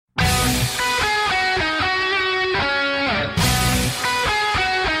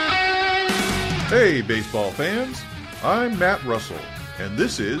Hey, baseball fans! I'm Matt Russell, and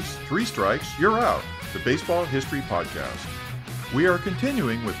this is Three Strikes, You're Out, the Baseball History Podcast. We are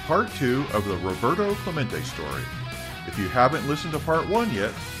continuing with Part 2 of the Roberto Clemente story. If you haven't listened to Part 1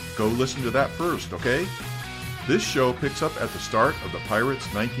 yet, go listen to that first, okay? This show picks up at the start of the Pirates'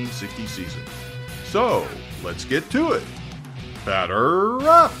 1960 season. So, let's get to it! Batter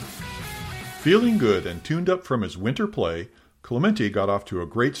up! Feeling good and tuned up from his winter play, Clemente got off to a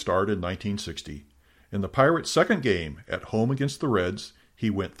great start in 1960. In the Pirates' second game, at home against the Reds, he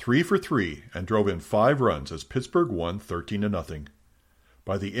went 3 for 3 and drove in 5 runs as Pittsburgh won 13-0.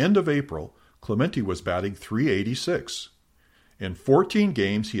 By the end of April, Clemente was batting .386. In 14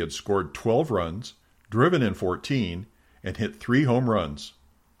 games, he had scored 12 runs, driven in 14, and hit 3 home runs.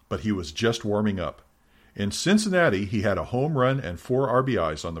 But he was just warming up. In Cincinnati, he had a home run and 4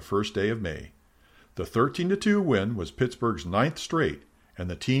 RBIs on the first day of May. The 13-2 win was Pittsburgh's 9th straight, and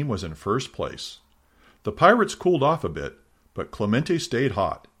the team was in first place. The Pirates cooled off a bit, but Clemente stayed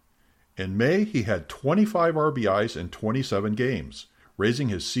hot. In May, he had 25 RBIs in 27 games, raising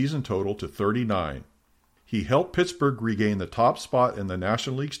his season total to 39. He helped Pittsburgh regain the top spot in the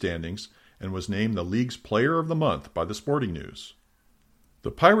National League standings and was named the league's Player of the Month by the Sporting News.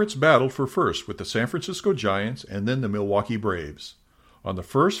 The Pirates battled for first with the San Francisco Giants and then the Milwaukee Braves. On the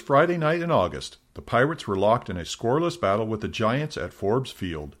first Friday night in August, the Pirates were locked in a scoreless battle with the Giants at Forbes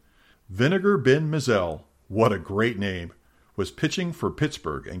Field. Vinegar Ben Mizell, what a great name, was pitching for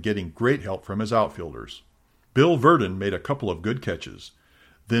Pittsburgh and getting great help from his outfielders. Bill Verdon made a couple of good catches.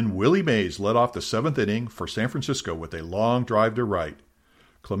 Then Willie Mays led off the 7th inning for San Francisco with a long drive to right.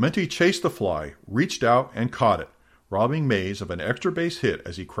 Clemente chased the fly, reached out, and caught it, robbing Mays of an extra base hit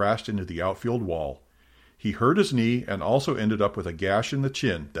as he crashed into the outfield wall. He hurt his knee and also ended up with a gash in the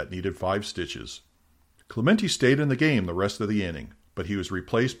chin that needed 5 stitches. Clemente stayed in the game the rest of the inning, but he was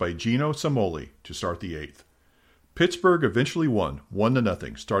replaced by Gino Cimoli to start the 8th. Pittsburgh eventually won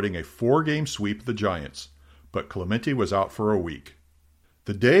 1-0, starting a 4-game sweep of the Giants, but Clemente was out for a week.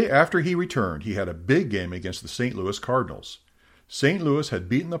 The day after he returned, he had a big game against the St. Louis Cardinals. St. Louis had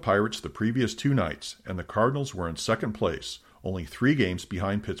beaten the Pirates the previous 2 nights, and the Cardinals were in second place, only 3 games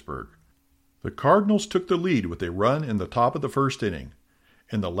behind Pittsburgh. The Cardinals took the lead with a run in the top of the first inning.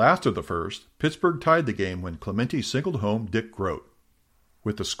 In the last of the first, Pittsburgh tied the game when Clemente singled home Dick Groat.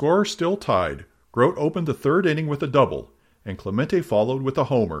 With the score still tied, Groat opened the 3rd inning with a double, and Clemente followed with a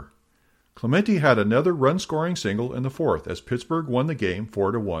homer. Clemente had another run-scoring single in the 4th as Pittsburgh won the game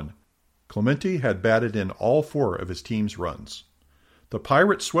 4-1. Clemente had batted in all 4 of his team's runs. The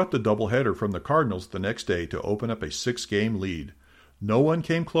Pirates swept the doubleheader from the Cardinals the next day to open up a 6-game lead. No one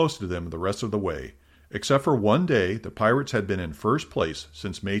came close to them the rest of the way. Except for one day, the Pirates had been in first place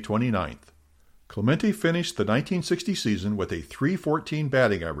since May 29th. Clemente finished the 1960 season with a .314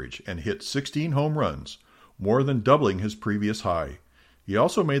 batting average and hit 16 home runs, more than doubling his previous high. He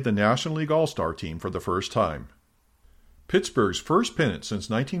also made the National League All-Star team for the first time. Pittsburgh's first pennant since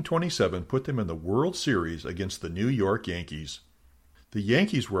 1927 put them in the World Series against the New York Yankees. The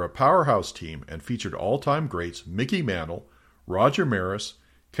Yankees were a powerhouse team and featured all-time greats Mickey Mantle, Roger Maris,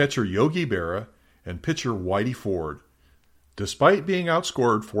 catcher Yogi Berra, and pitcher Whitey Ford. Despite being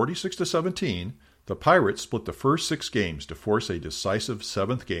outscored 46-17, the Pirates split the first 6 games to force a decisive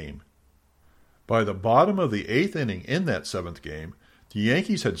 7th game. By the bottom of the 8th inning in that 7th game, the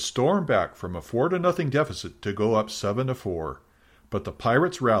Yankees had stormed back from a 4-0 deficit to go up 7-4, but the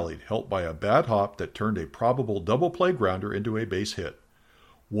Pirates rallied, helped by a bad hop that turned a probable double-play grounder into a base hit.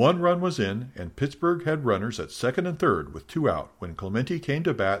 1 run was in, and Pittsburgh had runners at 2nd and 3rd with 2 out when Clemente came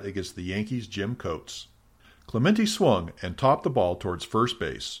to bat against the Yankees' Jim Coates. Clemente swung and topped the ball towards first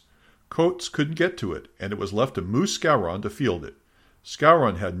base. Coates couldn't get to it, and it was left to Moose Skowron to field it.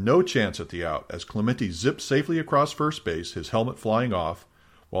 Skowron had no chance at the out as Clemente zipped safely across first base, his helmet flying off,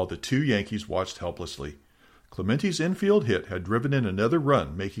 while the 2 Yankees watched helplessly. Clemente's infield hit had driven in another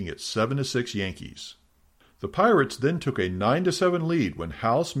run, making it 7-6 Yankees. The Pirates then took a 9-7 lead when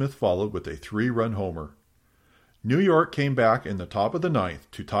Hal Smith followed with a 3-run homer. New York came back in the top of the 9th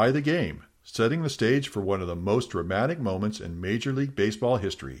to tie the game, setting the stage for one of the most dramatic moments in Major League Baseball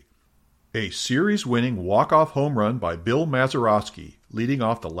history. A series-winning walk-off home run by Bill Mazeroski, leading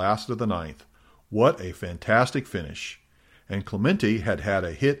off the last of the 9th. What a fantastic finish. And Clemente had had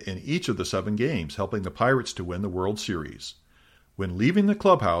a hit in each of the 7 games, helping the Pirates to win the World Series. When leaving the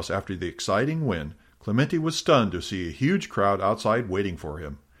clubhouse after the exciting win, Clemente was stunned to see a huge crowd outside waiting for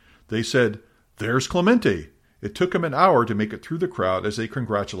him. They said, "There's Clemente!" It took him an hour to make it through the crowd as they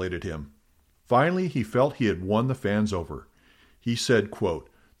congratulated him. Finally, he felt he had won the fans over. He said, quote,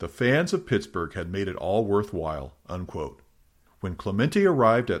 "The fans of Pittsburgh had made it all worthwhile," unquote. When Clemente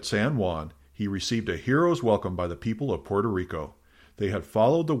arrived at San Juan, He received a hero's welcome by the people of Puerto Rico. They had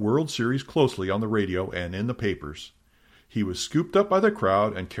followed the World Series closely on the radio and in the papers. He was scooped up by the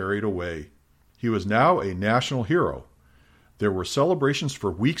crowd and carried away. He was now a national hero. There were celebrations for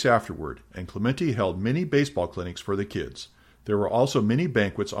weeks afterward, and Clemente held many baseball clinics for the kids. There were also many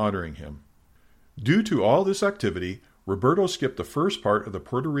banquets honoring him. Due to all this activity, Roberto skipped the first part of the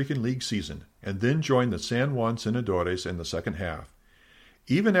Puerto Rican League season and then joined the San Juan Senadores in the second half.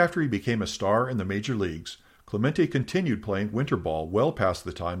 Even after he became a star in the major leagues, Clemente continued playing winter ball well past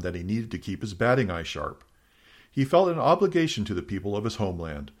the time that he needed to keep his batting eye sharp. He felt an obligation to the people of his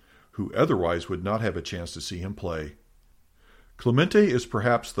homeland, who otherwise would not have a chance to see him play. Clemente is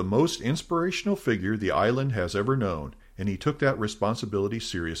perhaps the most inspirational figure the island has ever known, and he took that responsibility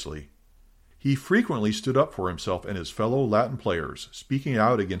seriously. He frequently stood up for himself and his fellow Latin players, speaking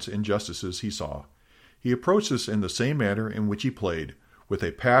out against injustices he saw. He approached this in the same manner in which he played, with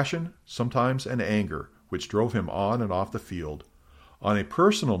a passion, sometimes an anger, which drove him on and off the field. On a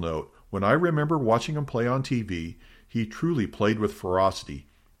personal note, when I remember watching him play on TV, he truly played with ferocity.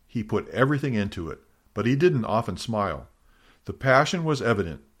 He put everything into it, but he didn't often smile. The passion was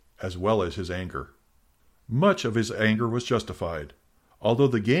evident, as well as his anger. Much of his anger was justified. Although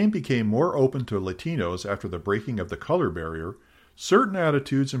the game became more open to Latinos after the breaking of the color barrier, certain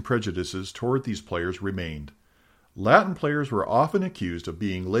attitudes and prejudices toward these players remained. Latin players were often accused of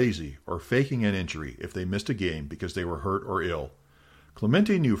being lazy or faking an injury if they missed a game because they were hurt or ill.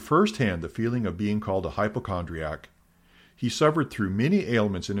 Clemente knew firsthand the feeling of being called a hypochondriac. He suffered through many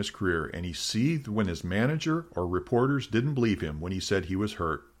ailments in his career, and he seethed when his manager or reporters didn't believe him when he said he was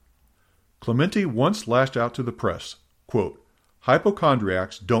hurt. Clemente once lashed out to the press, quote,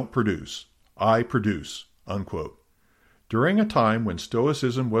 "Hypochondriacs don't produce. I produce," unquote. During a time when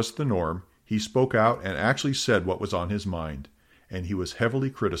stoicism was the norm, he spoke out and actually said what was on his mind, and he was heavily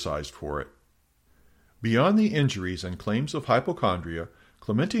criticized for it. Beyond the injuries and claims of hypochondria,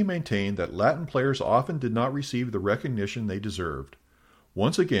 Clemente maintained that Latin players often did not receive the recognition they deserved.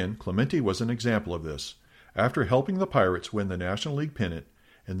 Once again, Clemente was an example of this. After helping the Pirates win the National League pennant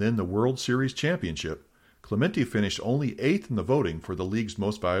and then the World Series championship, Clemente finished only 8th in the voting for the league's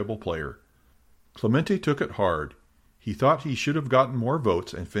most valuable player. Clemente took it hard. He thought he should have gotten more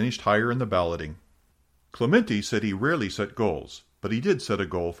votes and finished higher in the balloting. Clemente said he rarely set goals, but he did set a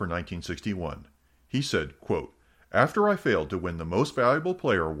goal for 1961. He said, quote, "After I failed to win the Most Valuable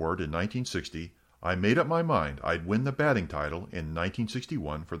Player award in 1960, I made up my mind I'd win the batting title in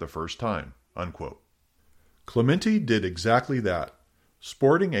 1961 for the first time," unquote. Clemente did exactly that.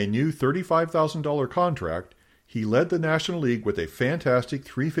 Sporting a new $35,000 contract, he led the National League with a fantastic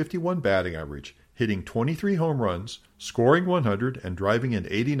 .351 batting average, hitting 23 home runs, scoring 100, and driving in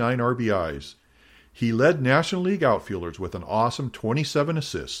 89 RBIs. He led National League outfielders with an awesome 27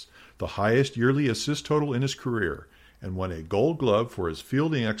 assists, the highest yearly assist total in his career, and won a Gold Glove for his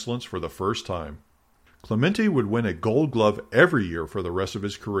fielding excellence for the first time. Clemente would win a Gold Glove every year for the rest of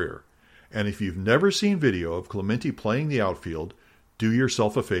his career. And if you've never seen video of Clemente playing the outfield, do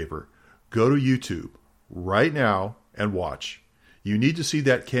yourself a favor. Go to YouTube right now and watch. You need to see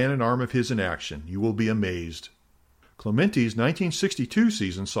that cannon arm of his in action. You will be amazed. Clemente's 1962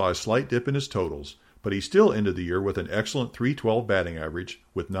 season saw a slight dip in his totals, but he still ended the year with an excellent .312 batting average,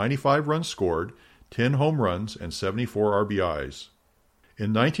 with 95 runs scored, 10 home runs, and 74 RBIs.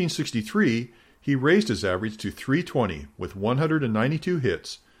 In 1963, he raised his average to .320 with 192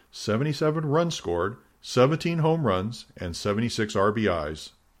 hits, 77 runs scored, 17 home runs, and 76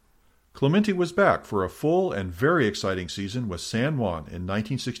 RBIs. Clemente was back for a full and very exciting season with San Juan in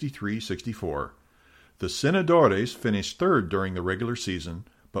 1963-64. The Senadores finished third during the regular season,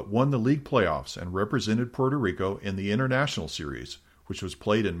 but won the league playoffs and represented Puerto Rico in the International Series, which was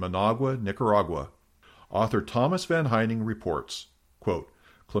played in Managua, Nicaragua. Author Thomas Van Heining reports, quote,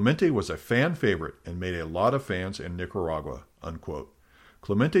 "Clemente was a fan favorite and made a lot of fans in Nicaragua," unquote.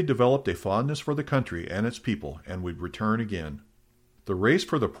 Clemente developed a fondness for the country and its people and would return again. The race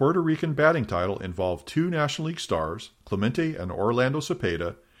for the Puerto Rican batting title involved two National League stars, Clemente and Orlando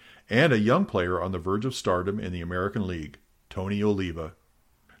Cepeda, and a young player on the verge of stardom in the American League, Tony Oliva.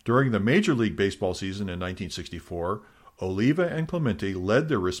 During the Major League Baseball season in 1964, Oliva and Clemente led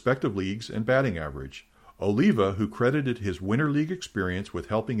their respective leagues in batting average. Oliva, who credited his Winter League experience with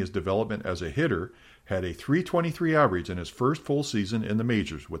helping his development as a hitter, had a .323 average in his first full season in the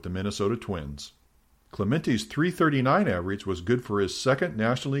majors with the Minnesota Twins. Clemente's .339 average was good for his second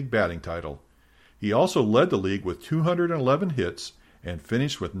National League batting title. He also led the league with 211 hits and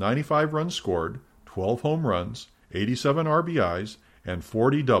finished with 95 runs scored, 12 home runs, 87 RBIs, and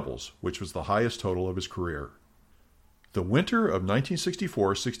 40 doubles, which was the highest total of his career. The winter of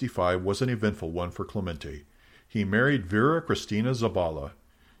 1964-65 was an eventful one for Clemente. He married Vera Cristina Zabala.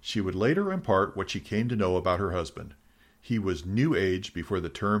 She would later impart what she came to know about her husband. He was New Age before the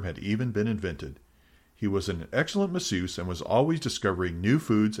term had even been invented. He was an excellent masseuse and was always discovering new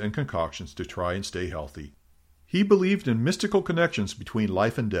foods and concoctions to try and stay healthy. He believed in mystical connections between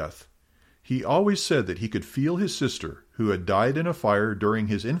life and death. He always said that he could feel his sister, who had died in a fire during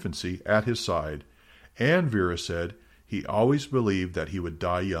his infancy, at his side, and Vera said he always believed that he would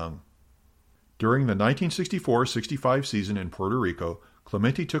die young. During the 1964-65 season in Puerto Rico,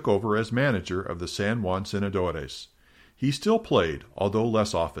 Clemente took over as manager of the San Juan Senadores. He still played, although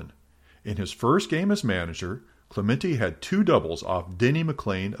less often. In his first game as manager, Clemente had 2 doubles off Denny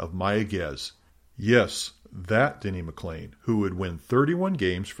McLain of Mayaguez. Yes, that Denny McLain, who would win 31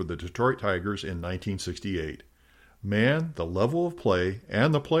 games for the Detroit Tigers in 1968. Man, the level of play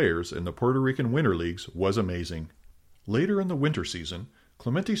and the players in the Puerto Rican Winter Leagues was amazing. Later in the winter season,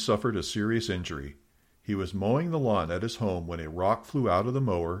 Clemente suffered a serious injury. He was mowing the lawn at his home when a rock flew out of the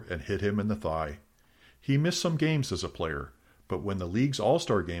mower and hit him in the thigh. He missed some games as a player, but when the league's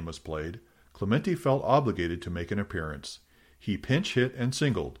All-Star game was played, Clemente felt obligated to make an appearance. He pinch hit and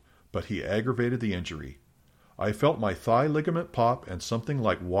singled, but he aggravated the injury. "I felt my thigh ligament pop and something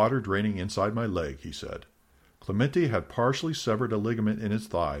like water draining inside my leg," he said. Clemente had partially severed a ligament in his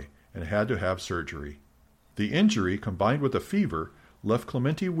thigh and had to have surgery. The injury, combined with a fever, left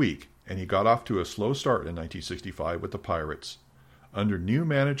Clemente weak, and he got off to a slow start in 1965 with the Pirates. Under new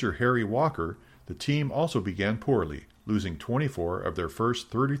manager Harry Walker, the team also began poorly, losing 24 of their first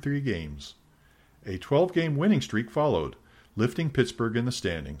 33 games. A 12-game winning streak followed, lifting Pittsburgh in the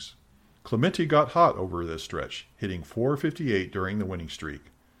standings. Clemente got hot over this stretch, hitting .458 during the winning streak.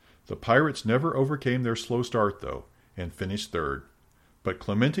 The Pirates never overcame their slow start, though, and finished third. But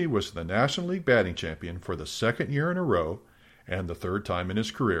Clemente was the National League batting champion for the 2nd year in a row and the 3rd time in his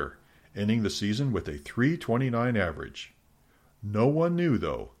career, ending the season with a .329 average. No one knew,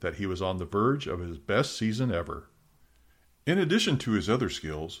 though, that he was on the verge of his best season ever. In addition to his other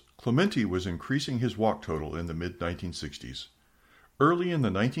skills, Clemente was increasing his walk total in the mid-1960s. Early in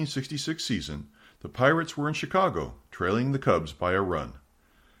the 1966 season, the Pirates were in Chicago, trailing the Cubs by a run.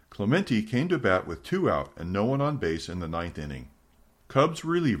 Clemente came to bat with 2 out and no one on base in the 9th inning. Cubs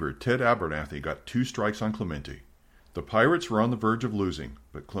reliever Ted Abernathy got 2 strikes on Clemente. The Pirates were on the verge of losing,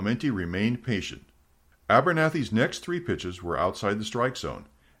 but Clemente remained patient. Abernathy's next 3 pitches were outside the strike zone,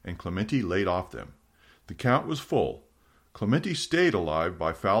 and Clemente laid off them. The count was full. Clemente stayed alive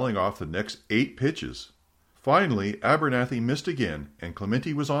by fouling off the next 8 pitches. Finally, Abernathy missed again, and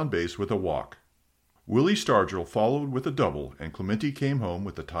Clemente was on base with a walk. Willie Stargell followed with a double, and Clemente came home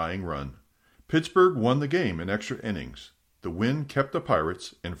with the tying run. Pittsburgh won the game in extra innings. The win kept the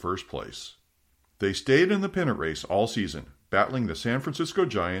Pirates in first place. They stayed in the pennant race all season, battling the San Francisco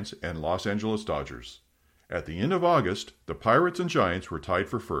Giants and Los Angeles Dodgers. At the end of August, the Pirates and Giants were tied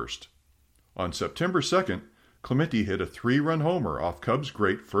for first. On September 2nd, Clemente hit a 3-run homer off Cubs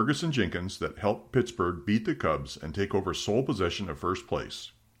great Ferguson Jenkins that helped Pittsburgh beat the Cubs and take over sole possession of first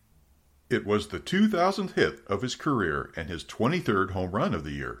place. It was the 2,000th hit of his career and his 23rd home run of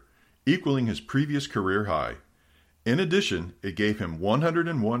the year, equaling his previous career high. In addition, it gave him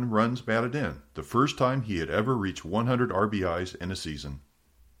 101 runs batted in, the first time he had ever reached 100 RBIs in a season.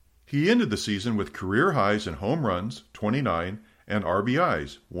 He ended the season with career highs in home runs, 29, and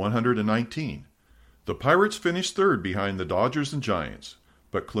RBIs, 119. The Pirates finished third behind the Dodgers and Giants,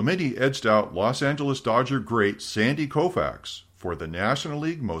 but Clemente edged out Los Angeles Dodger great Sandy Koufax for the National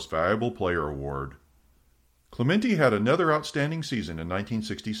League Most Valuable Player Award. Clemente had another outstanding season in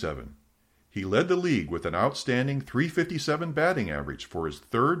 1967. He led the league with an outstanding .357 batting average for his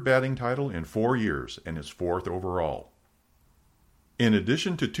 3rd batting title in 4 years and his 4th overall. In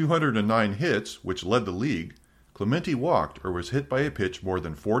addition to 209 hits, which led the league, Clemente walked or was hit by a pitch more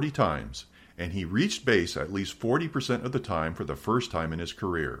than 40 times, and he reached base at least 40% of the time for the first time in his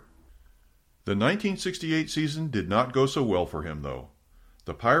career. The 1968 season did not go so well for him, though.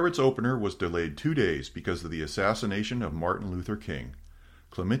 The Pirates opener was delayed 2 days because of the assassination of Martin Luther King.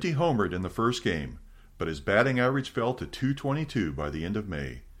 Clemente homered in the first game, but his batting average fell to .222 by the end of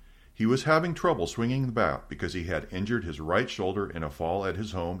May. He was having trouble swinging the bat because he had injured his right shoulder in a fall at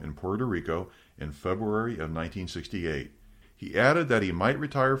his home in Puerto Rico in February of 1968. He added that he might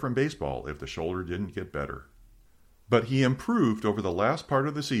retire from baseball if the shoulder didn't get better. But he improved over the last part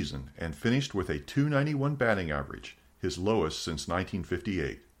of the season and finished with a .291 batting average, his lowest since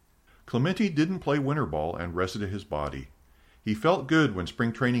 1958. Clemente didn't play winter ball and rested his body. He felt good when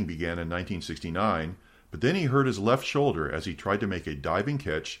spring training began in 1969, but then he hurt his left shoulder as he tried to make a diving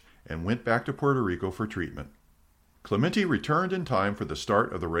catch and went back to Puerto Rico for treatment. Clemente returned in time for the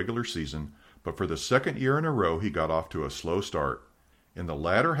start of the regular season, but for the second year in a row he got off to a slow start. In the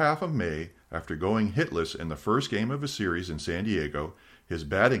latter half of May, after going hitless in the first game of a series in San Diego, his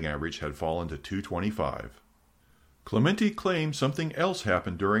batting average had fallen to .225. Clemente claimed something else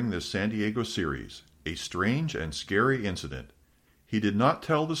happened during this San Diego series, a strange and scary incident. He did not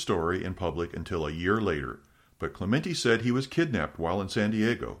tell the story in public until a year later, but Clemente said he was kidnapped while in San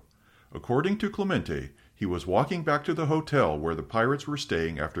Diego. According to Clemente, he was walking back to the hotel where the Pirates were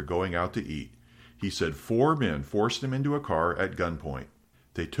staying after going out to eat. He said 4 men forced him into a car at gunpoint.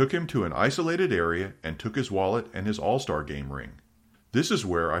 They took him to an isolated area and took his wallet and his All-Star game ring. "This is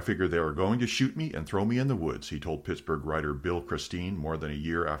where I figured they were going to shoot me and throw me in the woods," he told Pittsburgh writer Bill Christine more than a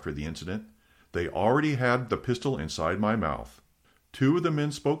year after the incident. "They already had the pistol inside my mouth." 2 of the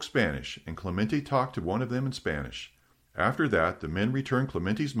men spoke Spanish, and Clemente talked to one of them in Spanish. After that, the men returned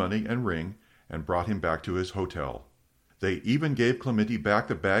Clemente's money and ring and brought him back to his hotel. They even gave Clemente back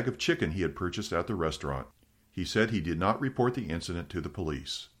the bag of chicken he had purchased at the restaurant. He said he did not report the incident to the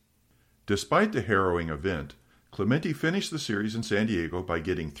police. Despite the harrowing event, Clemente finished the series in San Diego by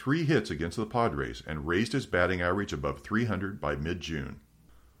getting 3 hits against the Padres and raised his batting average above .300 by mid-June.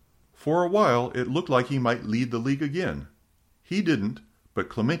 For a while, it looked like he might lead the league again. He didn't, but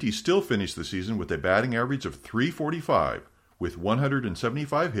Clemente still finished the season with a batting average of .345, with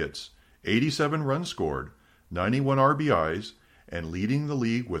 175 hits, 87 runs scored, 91 RBIs, and leading the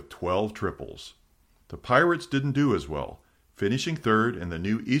league with 12 triples. The Pirates didn't do as well, finishing 3rd in the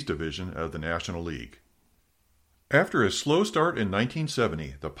new East Division of the National League. After a slow start in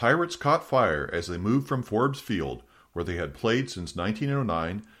 1970, the Pirates caught fire as they moved from Forbes Field, where they had played since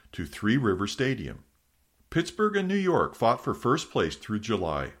 1909, to Three Rivers Stadium. Pittsburgh and New York fought for first place through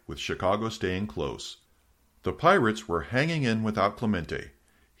July, with Chicago staying close. The Pirates were hanging in without Clemente.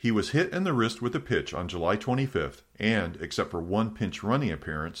 He was hit in the wrist with a pitch on July 25th, and, except for one pinch running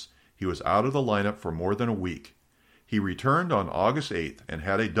appearance, he was out of the lineup for more than a week. He returned on August 8th and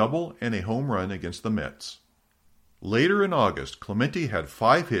had a double and a home run against the Mets. Later in August, Clemente had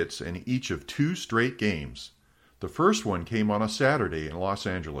 5 hits in each of 2 straight games. The first one came on a Saturday in Los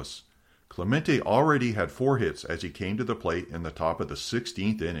Angeles. Clemente already had 4 hits as he came to the plate in the top of the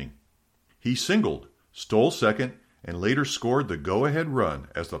 16th inning. He singled, stole second, and later scored the go-ahead run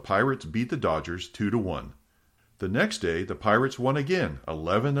as the Pirates beat the Dodgers 2-1. The next day, the Pirates won again,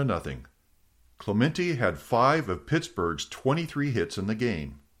 11-0. Clemente had 5 of Pittsburgh's 23 hits in the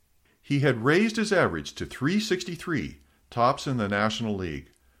game. He had raised his average to .363, tops in the National League.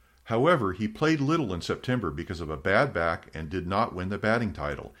 However, he played little in September because of a bad back and did not win the batting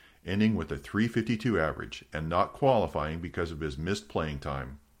title, ending with a .352 average and not qualifying because of his missed playing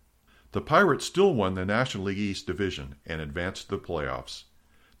time. The Pirates still won the National League East Division and advanced to the playoffs.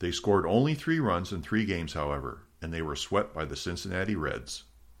 They scored only 3 runs in 3 games, however, and they were swept by the Cincinnati Reds.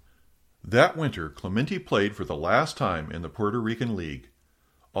 That winter, Clemente played for the last time in the Puerto Rican League.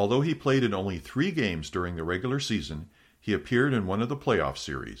 Although he played in only 3 games during the regular season, he appeared in one of the playoff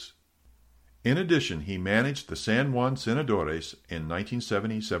series. In addition, he managed the San Juan Senadores in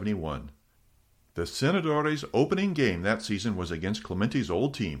 1970-71. The Senadores' opening game that season was against Clemente's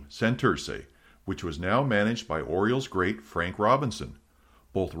old team, Santurce, which was now managed by Orioles great Frank Robinson.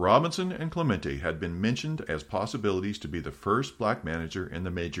 Both Robinson and Clemente had been mentioned as possibilities to be the first black manager in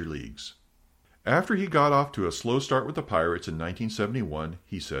the major leagues. After he got off to a slow start with the Pirates in 1971,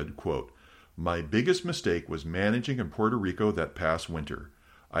 he said, quote, "My biggest mistake was managing in Puerto Rico that past winter.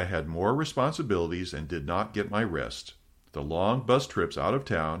 I had more responsibilities and did not get my rest. The long bus trips out of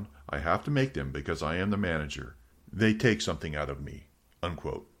town, I have to make them because I am the manager. They take something out of me."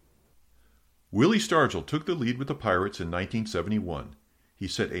 Unquote. Willie Stargell took the lead with the Pirates in 1971. He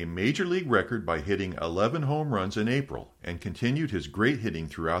set a major league record by hitting 11 home runs in April and continued his great hitting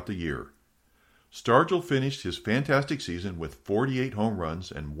throughout the year. Stargell finished his fantastic season with 48 home runs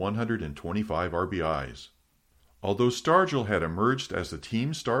and 125 RBIs. Although Stargell had emerged as the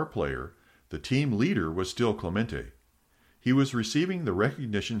team's star player, the team leader was still Clemente. He was receiving the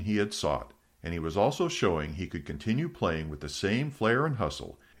recognition he had sought, and he was also showing he could continue playing with the same flair and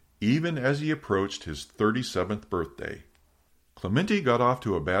hustle, even as he approached his 37th birthday. Clemente got off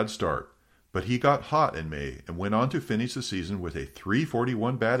to a bad start, but he got hot in May and went on to finish the season with a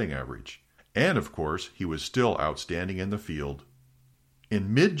 .341 batting average. And, of course, he was still outstanding in the field.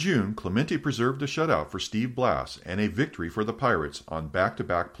 In mid-June, Clemente preserved a shutout for Steve Blass and a victory for the Pirates on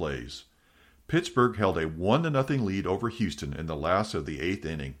back-to-back plays. Pittsburgh held a 1-0 lead over Houston in the last of the 8th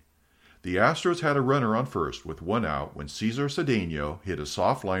inning. The Astros had a runner on first with 1 out when Cesar Cedeno hit a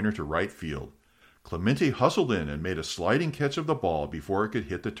soft liner to right field. Clemente hustled in and made a sliding catch of the ball before it could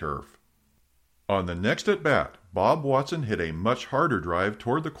hit the turf. On the next at-bat, Bob Watson hit a much harder drive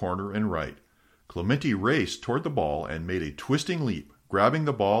toward the corner and right. Clemente raced toward the ball and made a twisting leap, grabbing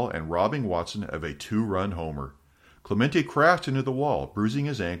the ball and robbing Watson of a 2-run homer. Clemente crashed into the wall, bruising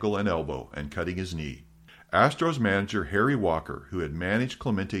his ankle and elbow and cutting his knee. Astros manager Harry Walker, who had managed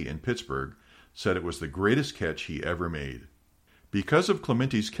Clemente in Pittsburgh, said it was the greatest catch he ever made. Because of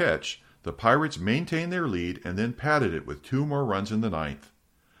Clemente's catch, the Pirates maintained their lead and then padded it with 2 more runs in the 9th.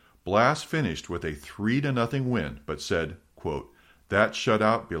 Blass finished with a 3-0 win, but said, quote, "That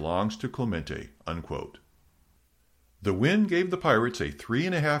shutout belongs to Clemente," unquote. The win gave the Pirates a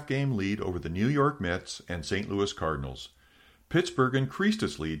 3.5-game lead over the New York Mets and St. Louis Cardinals. Pittsburgh increased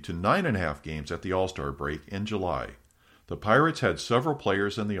its lead to 9.5 games at the All-Star break in July. The Pirates had several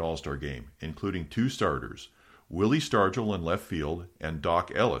players in the All-Star game, including 2 starters, Willie Stargell in left field and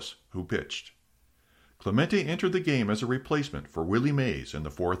Doc Ellis, who pitched. Clemente entered the game as a replacement for Willie Mays in the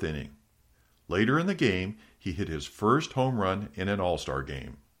 4th inning. Later in the game, he hit his first home run in an All-Star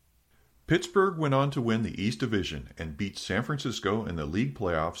game. Pittsburgh went on to win the East Division and beat San Francisco in the league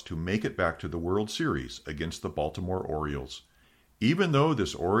playoffs to make it back to the World Series against the Baltimore Orioles. Even though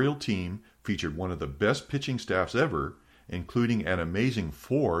this Oriole team featured one of the best pitching staffs ever, including an amazing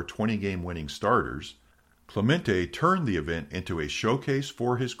 4 20-game winning starters, Clemente turned the event into a showcase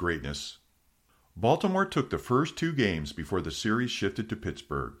for his greatness. Baltimore took the first 2 games before the series shifted to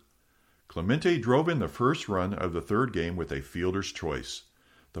Pittsburgh. Clemente drove in the first run of the 3rd game with a fielder's choice.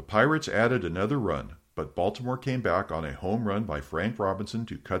 The Pirates added another run, but Baltimore came back on a home run by Frank Robinson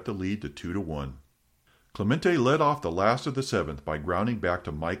to cut the lead to 2-1. Clemente led off the last of the 7th by grounding back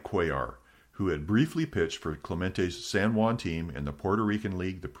to Mike Cuellar, who had briefly pitched for Clemente's San Juan team in the Puerto Rican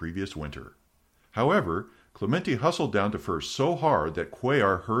League the previous winter. However, Clemente hustled down to first so hard that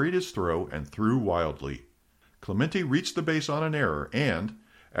Cuellar hurried his throw and threw wildly. Clemente reached the base on an error and,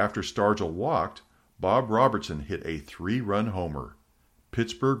 after Stargell walked, Bob Robertson hit a 3-run homer.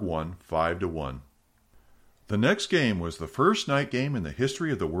 Pittsburgh won 5-1. The next game was the first night game in the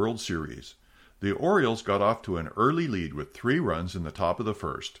history of the World Series. The Orioles got off to an early lead with 3 runs in the top of the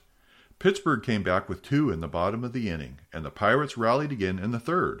 1st. Pittsburgh came back with 2 in the bottom of the inning, and the Pirates rallied again in the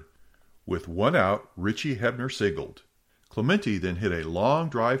 3rd. With 1 out, Richie Hebner singled. Clemente then hit a long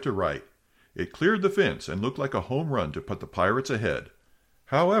drive to right. It cleared the fence and looked like a home run to put the Pirates ahead.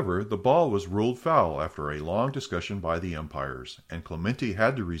 However, the ball was ruled foul after a long discussion by the umpires, and Clemente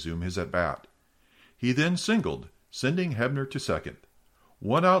had to resume his at-bat. He then singled, sending Hebner to second.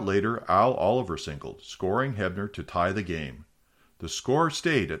 1 out later, Al Oliver singled, scoring Hebner to tie the game. The score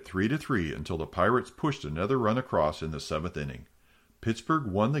stayed at 3-3 until the Pirates pushed another run across in the 7th inning. Pittsburgh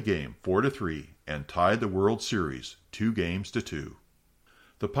won the game 4-3 and tied the World Series 2-2.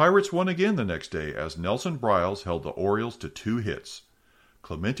 The Pirates won again the next day as Nelson Briles held the Orioles to 2 hits.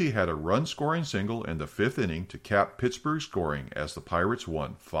 Clemente had a run-scoring single in the 5th inning to cap Pittsburgh's scoring as the Pirates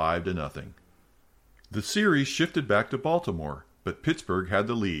won 5-0. The series shifted back to Baltimore, but Pittsburgh had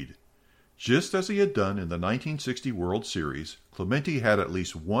the lead. Just as he had done in the 1960 World Series, Clemente had at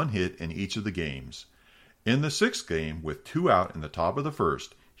least 1 hit in each of the games. In the 6th game, with 2 out in the top of the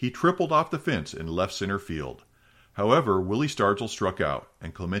 1st, he tripled off the fence in left center field. However, Willie Stargell struck out,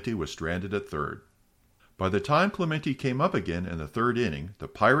 and Clemente was stranded at 3rd. By the time Clemente came up again in the 3rd inning, the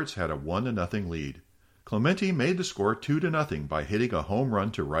Pirates had a 1-0 lead. Clemente made the score 2-0 by hitting a home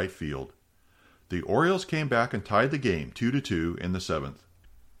run to right field. The Orioles came back and tied the game 2-2 in the 7th.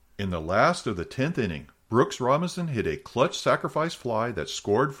 In the last of the 10th inning, Brooks Robinson hit a clutch sacrifice fly that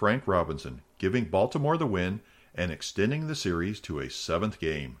scored Frank Robinson, giving Baltimore the win and extending the series to a 7th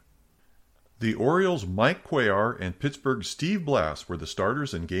game. The Orioles' Mike Cuellar and Pittsburgh's Steve Blass were the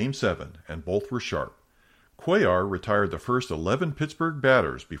starters in Game 7, and both were sharp. Cuellar retired the first 11 Pittsburgh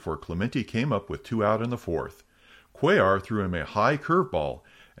batters before Clemente came up with 2 out in the 4th. Cuellar threw him a high curveball,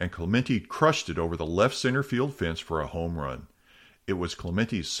 and Clemente crushed it over the left center field fence for a home run. It was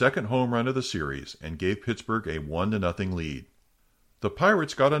Clemente's 2nd home run of the series and gave Pittsburgh a 1-0 lead. The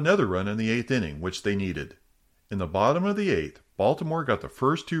Pirates got another run in the 8th inning, which they needed. In the bottom of the 8th, Baltimore got the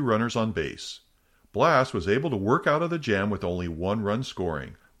first 2 runners on base. Blass was able to work out of the jam with only 1 run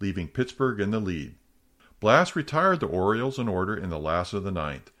scoring, leaving Pittsburgh in the lead. Blass retired the Orioles in order in the last of the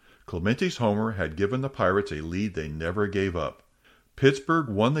 9th. Clemente's homer had given the Pirates a lead they never gave up. Pittsburgh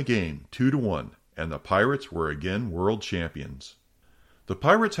won the game 2-1, and the Pirates were again world champions. The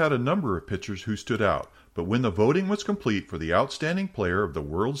Pirates had a number of pitchers who stood out, but when the voting was complete for the outstanding player of the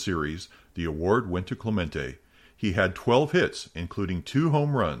World Series, the award went to Clemente. He had 12 hits, including 2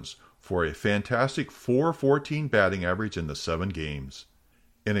 home runs, for a fantastic .414 batting average in the 7 games.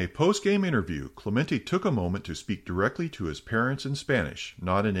 In a post-game interview, Clemente took a moment to speak directly to his parents in Spanish,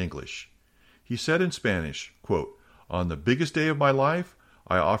 not in English. He said in Spanish, quote, "On the biggest day of my life,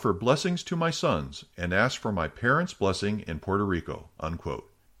 I offer blessings to my sons and ask for my parents' blessing in Puerto Rico," unquote.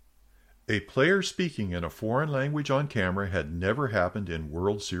 A player speaking in a foreign language on camera had never happened in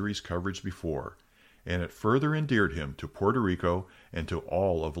World Series coverage before, and it further endeared him to Puerto Rico and to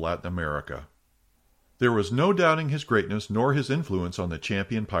all of Latin America. There was no doubting his greatness nor his influence on the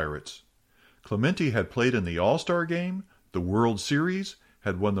champion Pirates. Clemente had played in the All-Star Game, the World Series,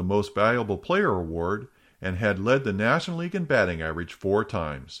 had won the Most Valuable Player award, and had led the National League in batting average 4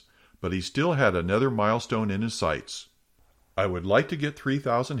 times, but he still had another milestone in his sights. "I would like to get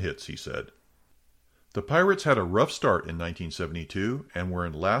 3,000 hits," he said. The Pirates had a rough start in 1972 and were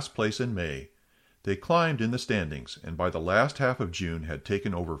in last place in May. They climbed in the standings, and by the last half of June had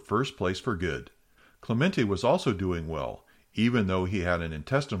taken over first place for good. Clemente was also doing well, even though he had an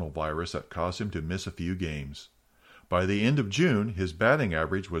intestinal virus that caused him to miss a few games. By the end of June, his batting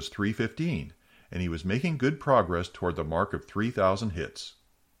average was .315, and he was making good progress toward the mark of 3,000 hits.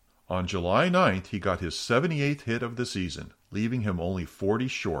 On July 9th, he got his 78th hit of the season, leaving him only 40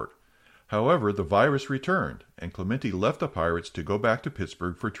 short. However, the virus returned, and Clemente left the Pirates to go back to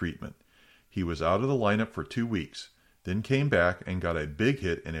Pittsburgh for treatment. He was out of the lineup for 2 weeks, then came back and got a big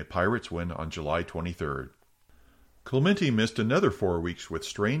hit in a Pirates win on July 23rd. Clemente missed another 4 weeks with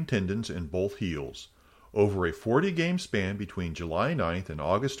strained tendons in both heels. Over a 40-game span between July 9th and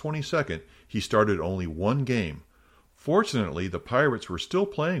August 22nd, he started only 1 game. Fortunately, the Pirates were still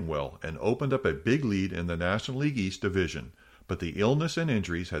playing well and opened up a big lead in the National League East Division, but the illness and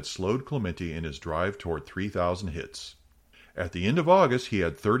injuries had slowed Clemente in his drive toward 3,000 hits. At the end of August, he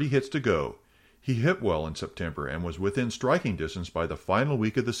had 30 hits to go. He hit well in September and was within striking distance by the final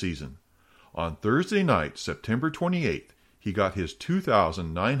week of the season. On Thursday night, September 28th, he got his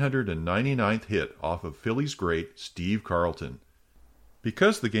 2,999th hit off of Phillies great Steve Carlton.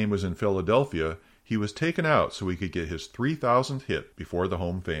 Because the game was in Philadelphia, he was taken out so he could get his 3,000th hit before the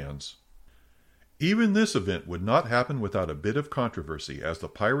home fans. Even this event would not happen without a bit of controversy as the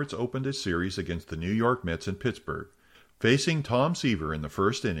Pirates opened a series against the New York Mets in Pittsburgh. Facing Tom Seaver in the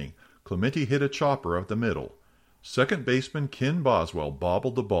first inning, Clemente hit a chopper up the middle. Second baseman Ken Boswell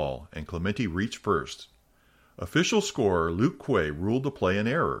bobbled the ball, and Clemente reached first. Official scorer Luke Quay ruled the play an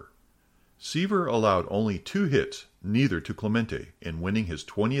error. Seaver allowed only 2 hits, neither to Clemente, in winning his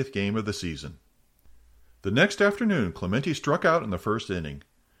 20th game of the season. The next afternoon, Clemente struck out in the first inning.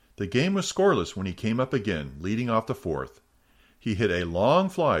 The game was scoreless when he came up again, leading off the 4th. He hit a long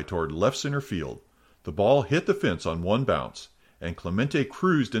fly toward left center field. The ball hit the fence on 1 bounce, and Clemente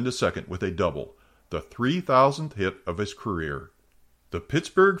cruised into second with a double, the 3,000th hit of his career. The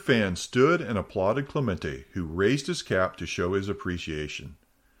Pittsburgh fans stood and applauded Clemente, who raised his cap to show his appreciation.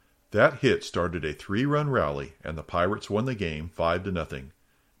 That hit started a 3-run rally, and the Pirates won the game 5-0.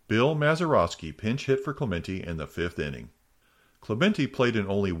 Bill Mazeroski pinch hit for Clemente in the 5th inning. Clemente played in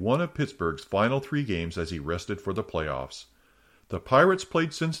only one of Pittsburgh's final 3 games as he rested for the playoffs. The Pirates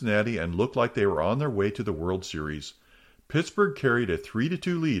played Cincinnati and looked like they were on their way to the World Series. Pittsburgh carried a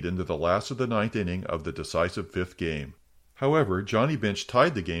 3-2 lead into the last of the 9th inning of the decisive 5th game. However, Johnny Bench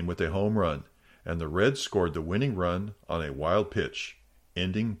tied the game with a home run, and the Reds scored the winning run on a wild pitch,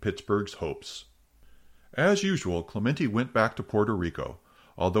 ending Pittsburgh's hopes. As usual, Clemente went back to Puerto Rico.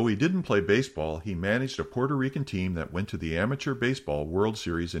 Although he didn't play baseball, he managed a Puerto Rican team that went to the Amateur Baseball World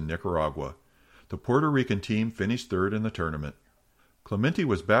Series in Nicaragua. The Puerto Rican team finished 3rd in the tournament. Clemente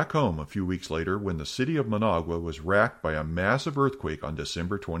was back home a few weeks later when the city of Managua was racked by a massive earthquake on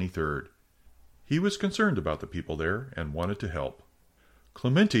December 23rd. He was concerned about the people there and wanted to help.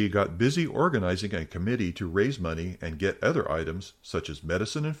 Clemente got busy organizing a committee to raise money and get other items, such as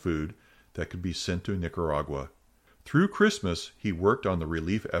medicine and food, that could be sent to Nicaragua. Through Christmas, he worked on the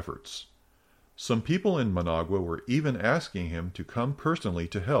relief efforts. Some people in Managua were even asking him to come personally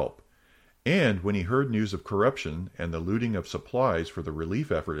to help. And when he heard news of corruption and the looting of supplies for the relief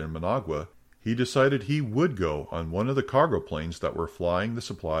effort in Managua, he decided he would go on one of the cargo planes that were flying the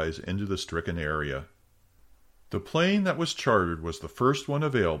supplies into the stricken area. The plane that was chartered was the first one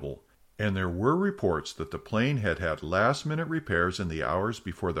available, and there were reports that the plane had had last-minute repairs in the hours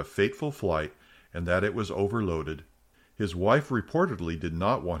before the fateful flight and that it was overloaded. His wife reportedly did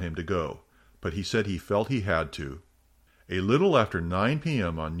not want him to go, but he said he felt he had to. A little after 9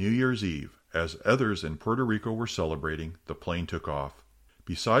 p.m. on New Year's Eve, as others in Puerto Rico were celebrating, the plane took off.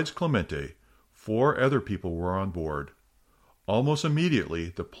 Besides Clemente, 4 other people were on board. Almost immediately,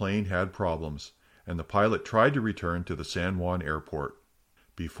 the plane had problems, and the pilot tried to return to the San Juan airport.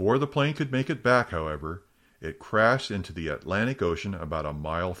 Before the plane could make it back, however, it crashed into the Atlantic Ocean about a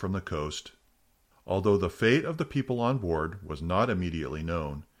mile from the coast. Although the fate of the people on board was not immediately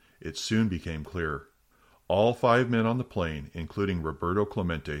known, it soon became clear. All 5 men on the plane, including Roberto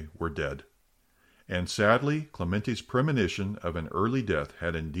Clemente, were dead. And sadly, Clemente's premonition of an early death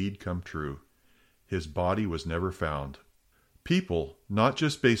had indeed come true. His body was never found. People, not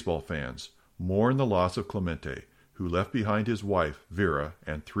just baseball fans, mourn the loss of Clemente, who left behind his wife, Vera,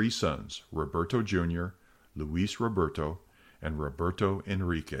 and 3 sons, Roberto Jr., Luis Roberto, and Roberto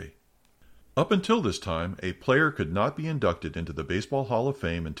Enrique. Up until this time, a player could not be inducted into the Baseball Hall of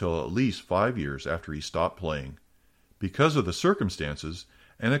Fame until at least 5 years after he stopped playing. Because of the circumstances,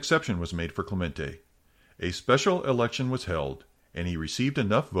 an exception was made for Clemente. A special election was held, and he received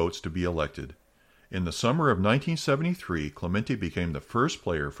enough votes to be elected. In the summer of 1973, Clemente became the first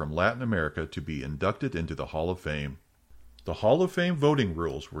player from Latin America to be inducted into the Hall of Fame. The Hall of Fame voting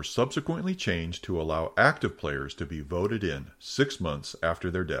rules were subsequently changed to allow active players to be voted in 6 months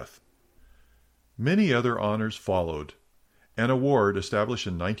after their death. Many other honors followed. An award established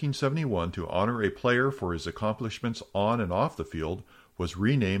in 1971 to honor a player for his accomplishments on and off the field was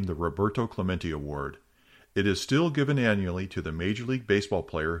renamed the Roberto Clemente Award. It is still given annually to the Major League Baseball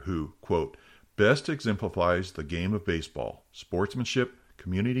player who, quote, best exemplifies the game of baseball, sportsmanship,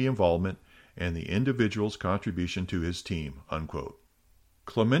 community involvement, and the individual's contribution to his team, unquote.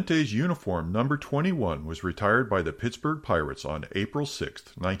 Clemente's uniform number 21 was retired by the Pittsburgh Pirates on April 6,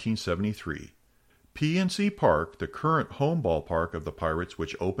 1973. PNC Park, the current home ballpark of the Pirates,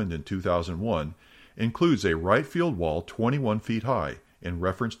 which opened in 2001, includes a right field wall 21 feet high, in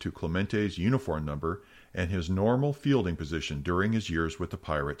reference to Clemente's uniform number and his normal fielding position during his years with the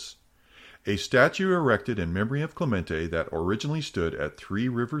Pirates. A statue erected in memory of Clemente that originally stood at Three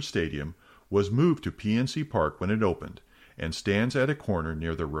Rivers Stadium was moved to PNC Park when it opened, and stands at a corner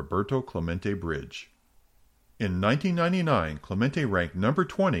near the Roberto Clemente Bridge. In 1999, Clemente ranked number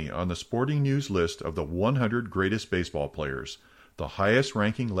 20 on the Sporting News list of the 100 greatest baseball players, the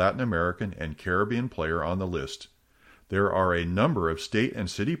highest-ranking Latin American and Caribbean player on the list. There are a number of state and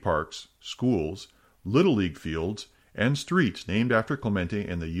city parks, schools, Little League fields, and streets named after Clemente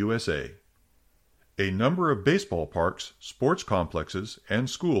in the USA. A number of baseball parks, sports complexes, and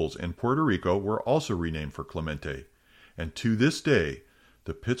schools in Puerto Rico were also renamed for Clemente, and to this day,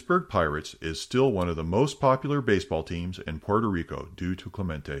 the Pittsburgh Pirates is still one of the most popular baseball teams in Puerto Rico due to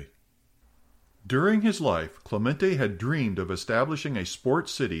Clemente. During his life, Clemente had dreamed of establishing a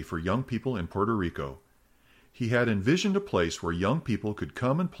sports city for young people in Puerto Rico. He had envisioned a place where young people could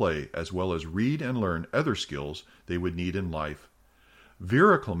come and play as well as read and learn other skills they would need in life.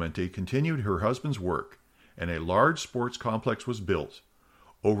 Vera Clemente continued her husband's work, and a large sports complex was built.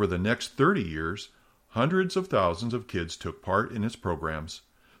 Over the next 30 years, hundreds of thousands of kids took part in its programs.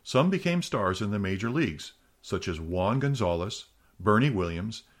 Some became stars in the major leagues, such as Juan Gonzalez, Bernie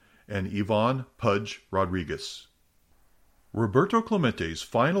Williams, and Ivan Pudge Rodriguez. Roberto Clemente's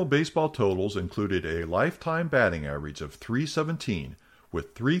final baseball totals included a lifetime batting average of .317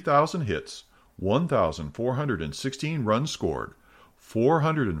 with 3,000 hits, 1,416 runs scored,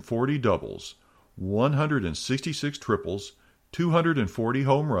 440 doubles, 166 triples, 240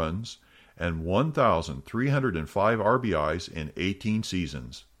 home runs, and 1,305 RBIs in 18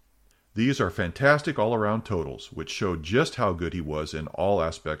 seasons. These are fantastic all-around totals, which show just how good he was in all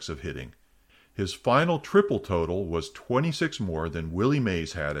aspects of hitting. His final triple total was 26 more than Willie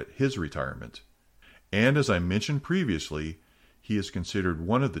Mays had at his retirement. And as I mentioned previously, he is considered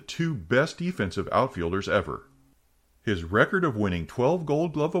one of the 2 best defensive outfielders ever. His record of winning 12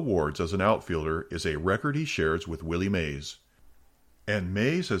 Gold Glove awards as an outfielder is a record he shares with Willie Mays. And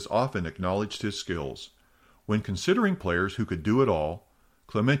Mays has often acknowledged his skills. When considering players who could do it all,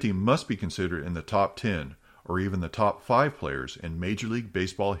 Clemente must be considered in the top 10 or even the top 5 players in Major League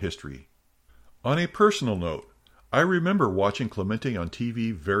Baseball history. On a personal note, I remember watching Clemente on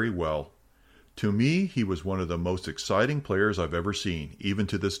TV very well. To me, he was one of the most exciting players I've ever seen, even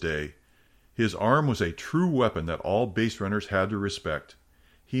to this day. His arm was a true weapon that all base runners had to respect.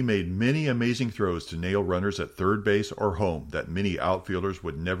 He made many amazing throws to nail runners at third base or home that many outfielders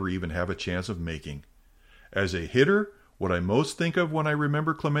would never even have a chance of making. As a hitter, what I most think of when I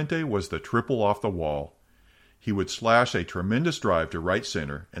remember Clemente was the triple off the wall. He would slash a tremendous drive to right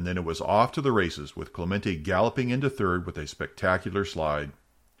center, and then it was off to the races with Clemente galloping into third with a spectacular slide.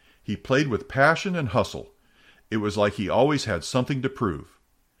 He played with passion and hustle. It was like he always had something to prove.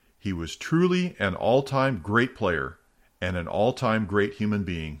 He was truly an all-time great player and an all-time great human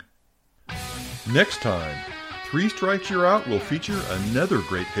being. Next time, Three Strikes You're Out will feature another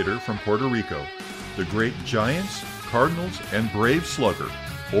great hitter from Puerto Rico, the great Giants, Cardinals, and Braves slugger,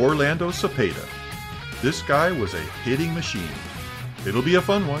 Orlando Cepeda. This guy was a hitting machine. It'll be a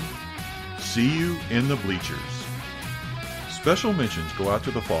fun one. See you in the bleachers. Special mentions go out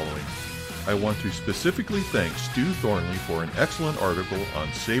to the following. I want to specifically thank Stu Thornley for an excellent article on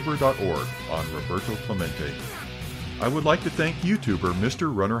SABR.org on Roberto Clemente. I would like to thank YouTuber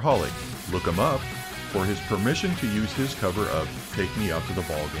Mr. Runnerholic, look him up, for his permission to use his cover of Take Me Out to the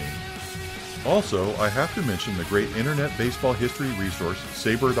Ball Game. Also, I have to mention the great Internet Baseball History resource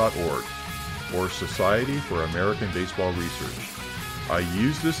SABR.org, or Society for American Baseball Research. I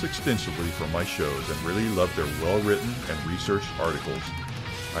use this extensively for my shows and really love their well-written and researched articles.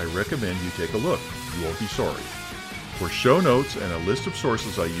 I recommend you take a look. You won't be sorry. For show notes and a list of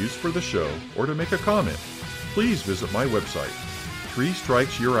sources I use for the show, or to make a comment, please visit my website,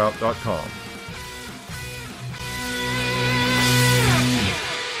 threestrikesyourout.com.